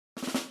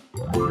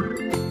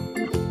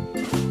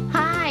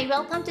Hi,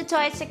 welcome to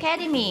Toys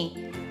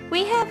Academy.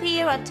 We have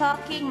here a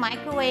talking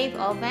microwave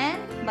oven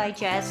by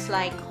Just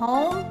Like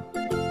Home.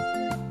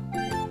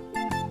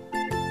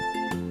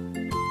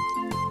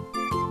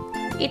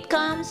 It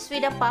comes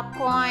with a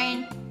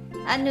popcorn,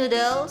 a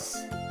noodles,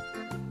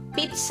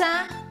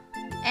 pizza,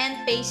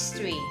 and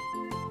pastry.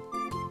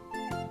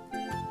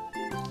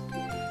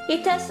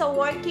 It has a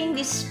working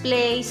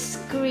display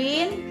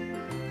screen,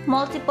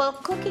 multiple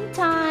cooking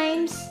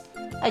times,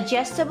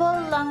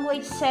 adjustable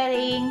language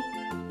setting.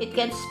 It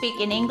can speak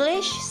in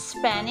English,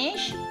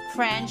 Spanish,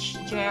 French,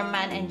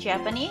 German, and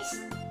Japanese.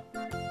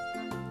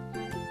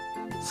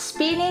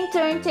 Spinning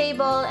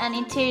turntable and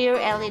interior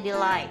LED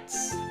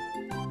lights.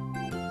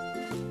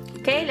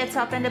 Okay, let's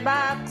open the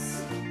box.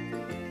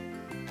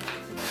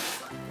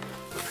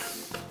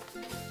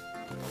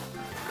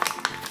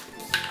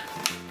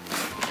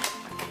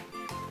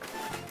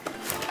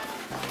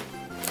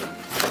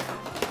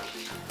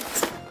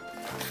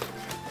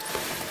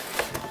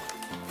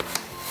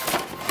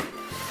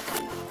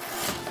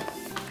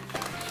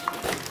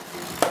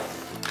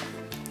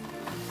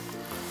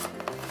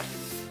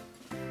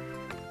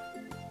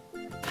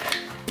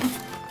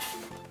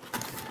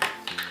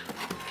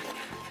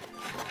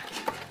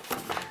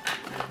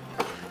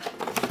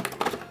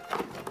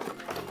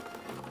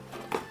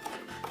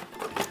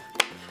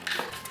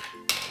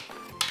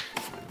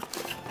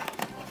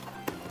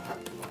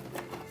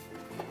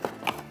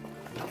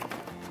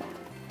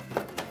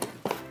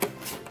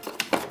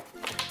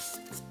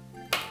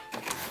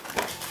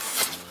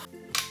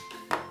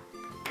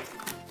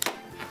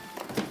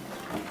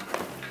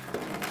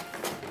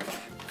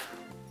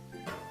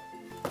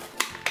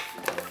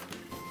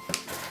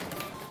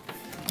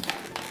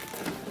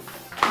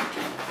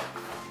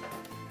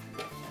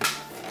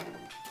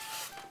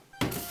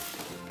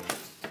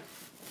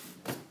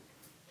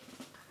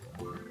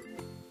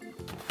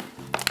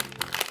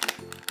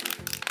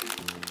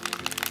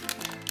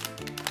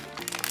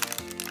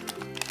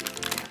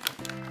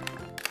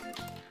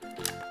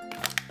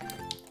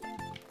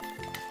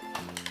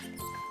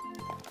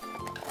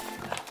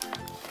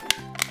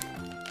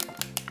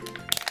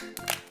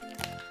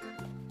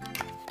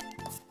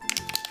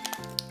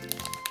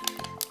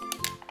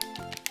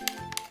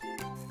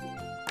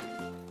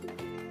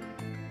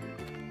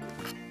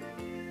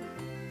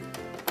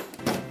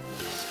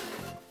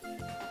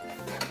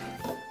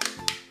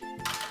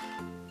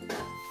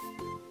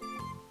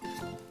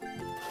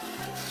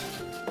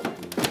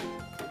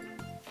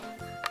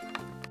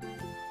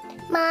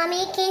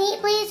 Mommy, can you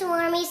please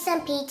warm me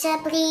some pizza,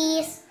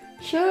 please?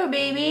 Sure,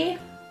 baby.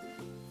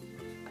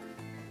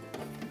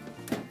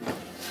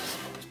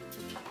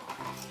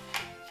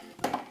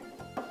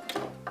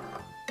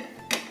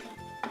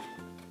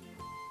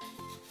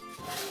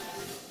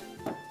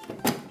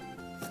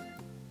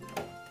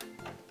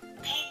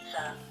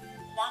 Pizza,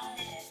 1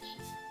 minute.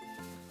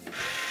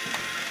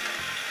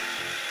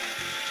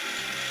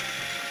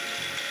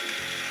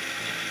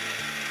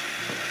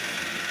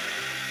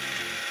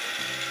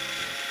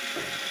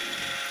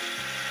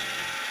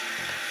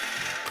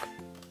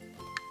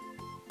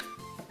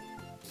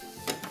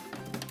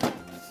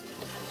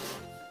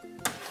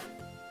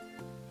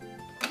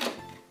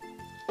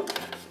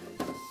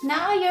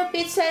 Now your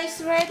pizza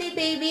is ready,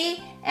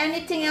 baby.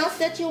 Anything else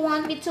that you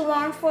want me to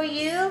warm for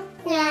you?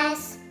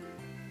 Yes.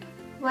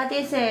 What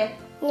is it?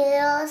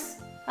 Noodles.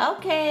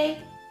 Okay.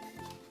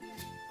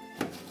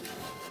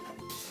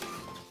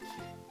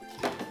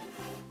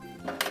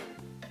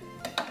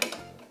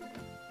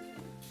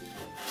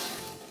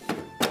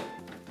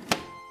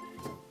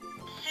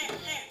 Soup,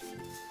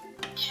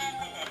 2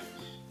 minutes.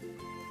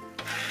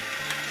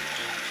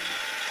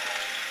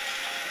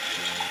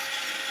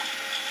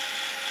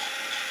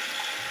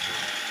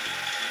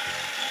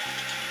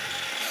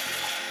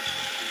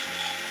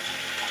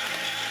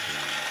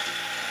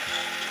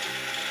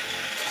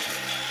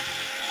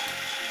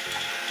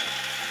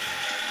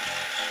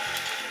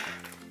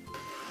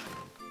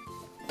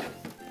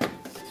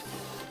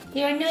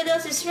 Your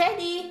noodles is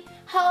ready.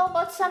 How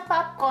about some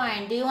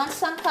popcorn? Do you want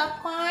some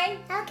popcorn?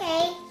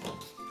 Okay.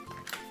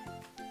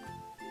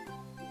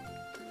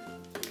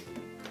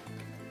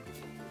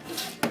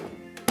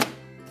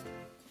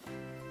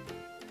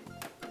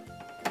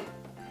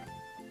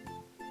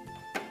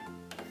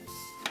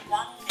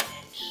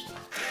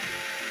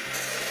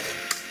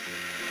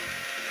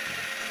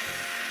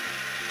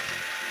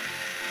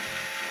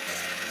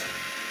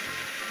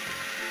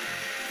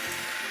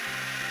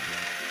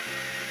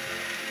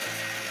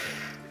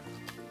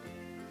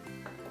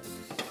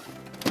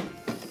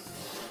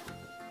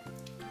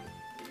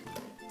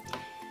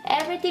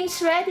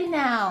 Everything's ready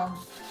now.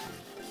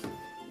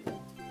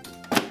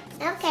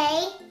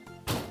 Okay.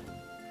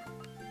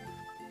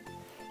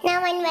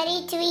 Now I'm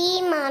ready to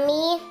eat,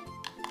 Mommy.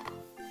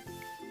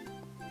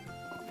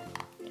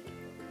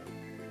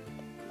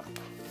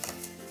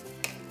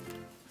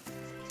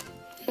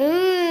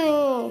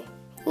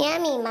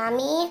 Yummy,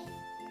 Mommy.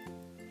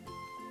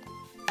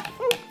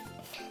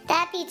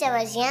 That pizza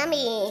was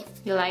yummy.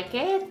 You like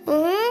it?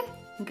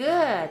 Mm-hmm.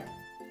 Good.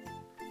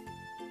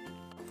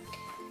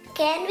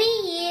 Can we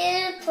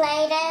use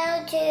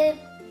Play-Doh to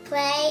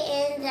play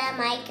in the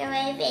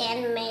microwave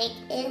and make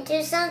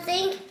into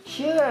something?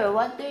 Sure,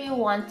 what do you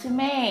want to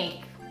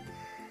make?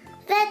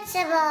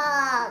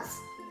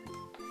 Vegetables.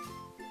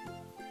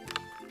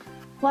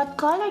 What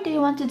color do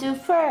you want to do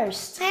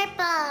first?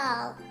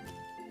 Purple.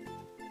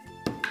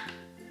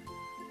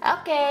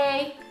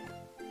 Okay.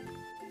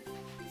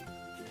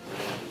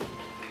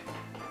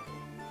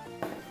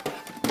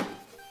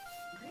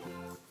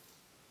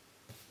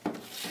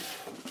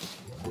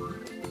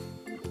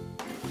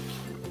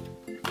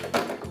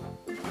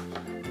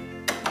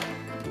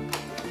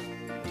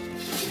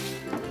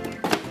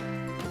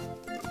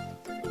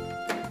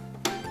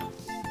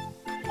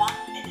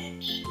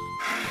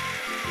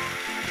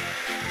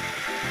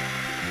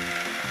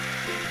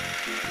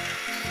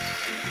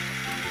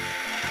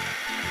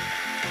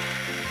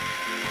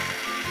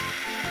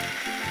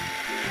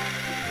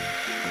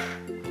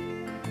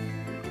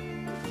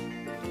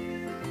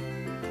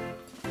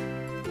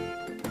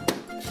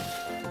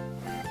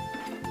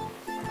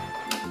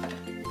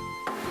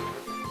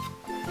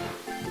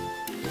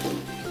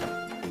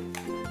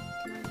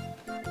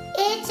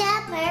 It's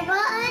a purple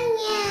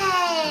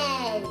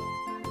onion.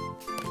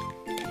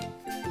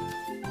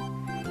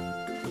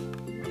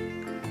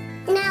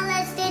 Now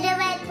let's do the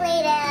red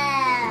Play-Doh.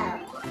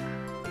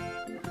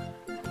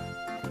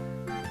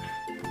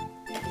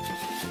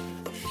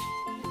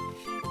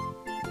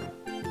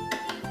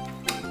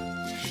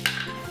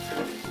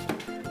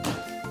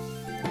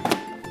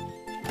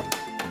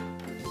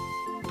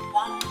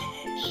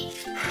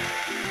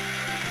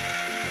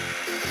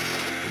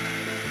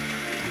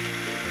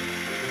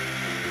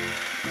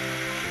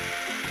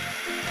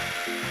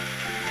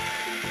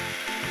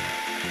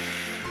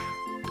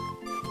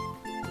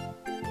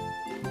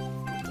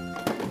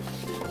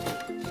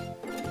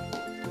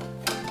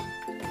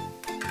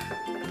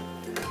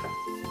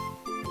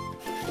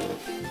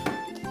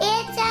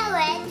 It's a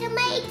red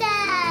tomato.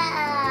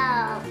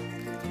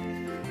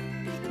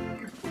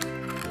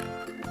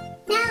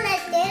 Now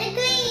let's do the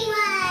green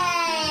one.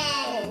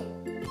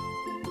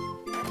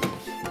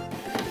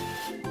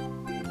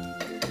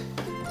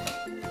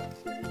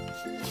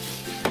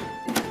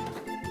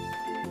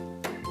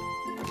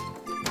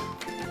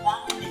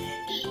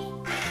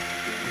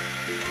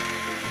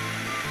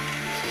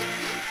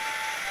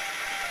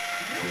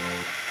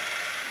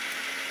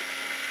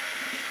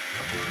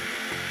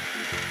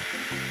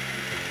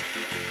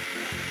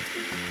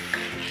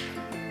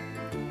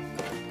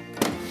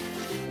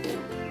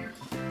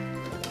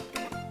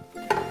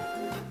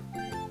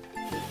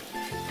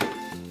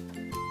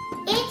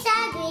 It's a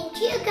green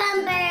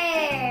cucumber.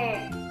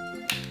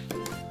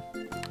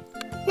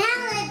 Now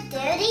let's do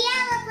the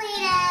yellow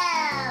Play-Doh.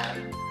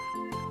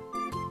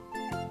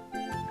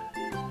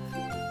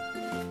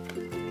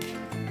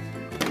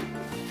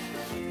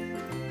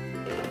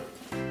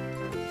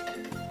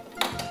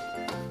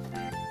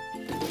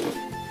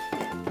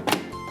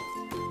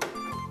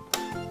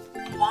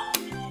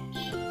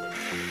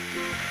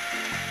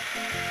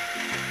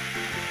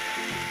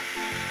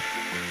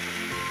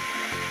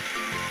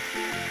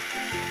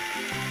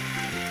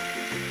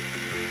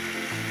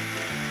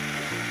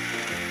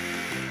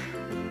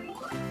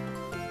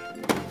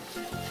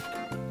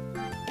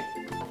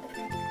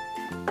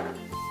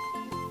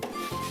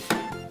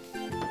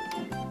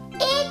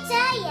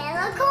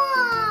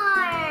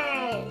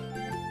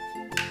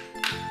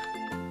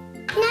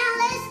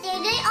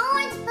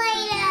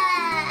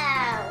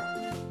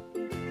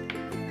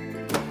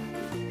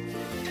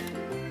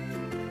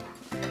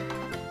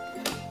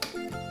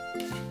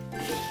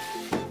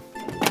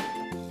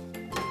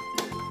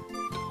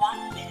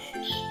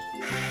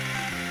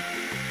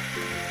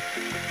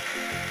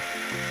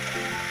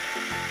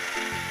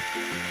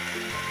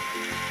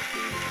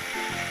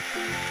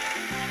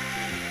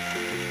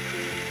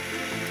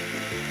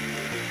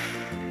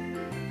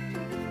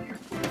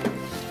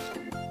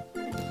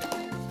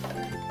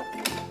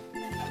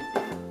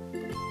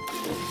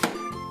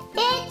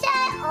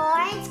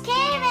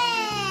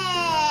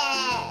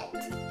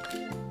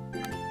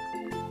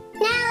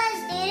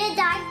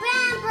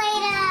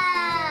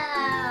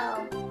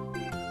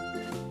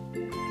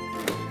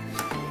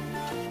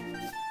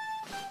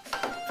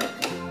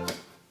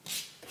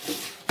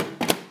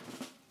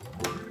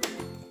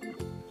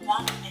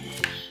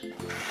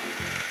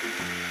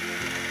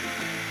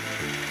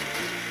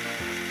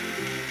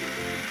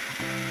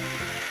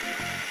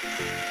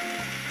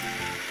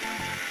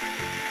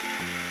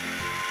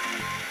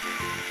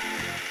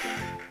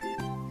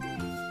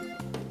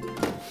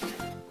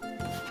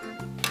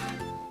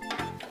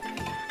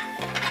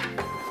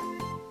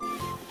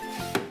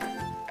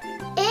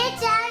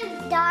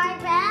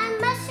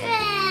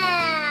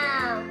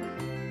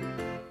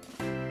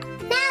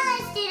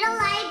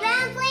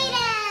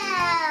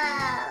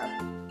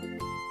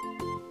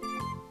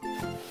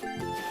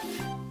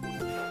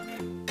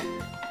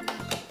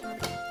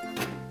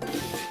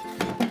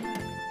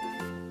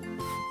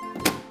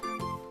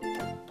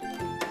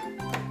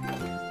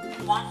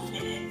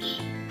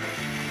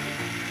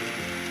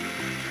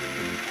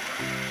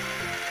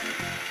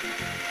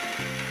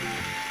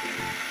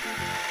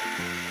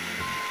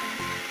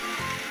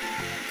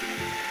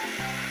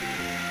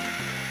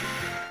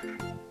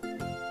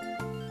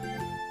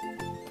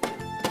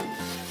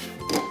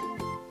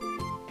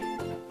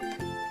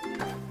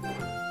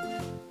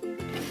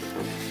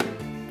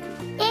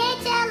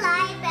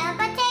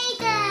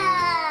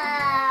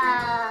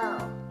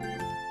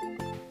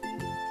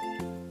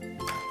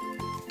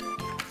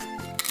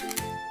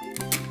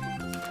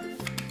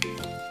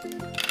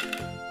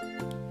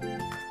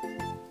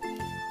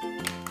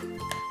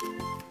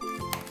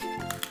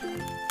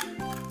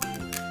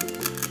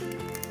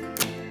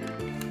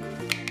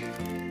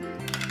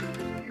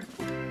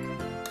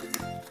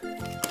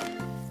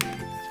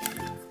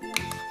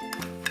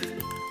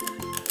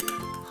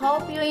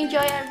 Hope you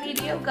enjoy our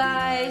video,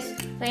 guys.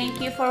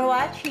 Thank you for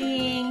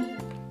watching.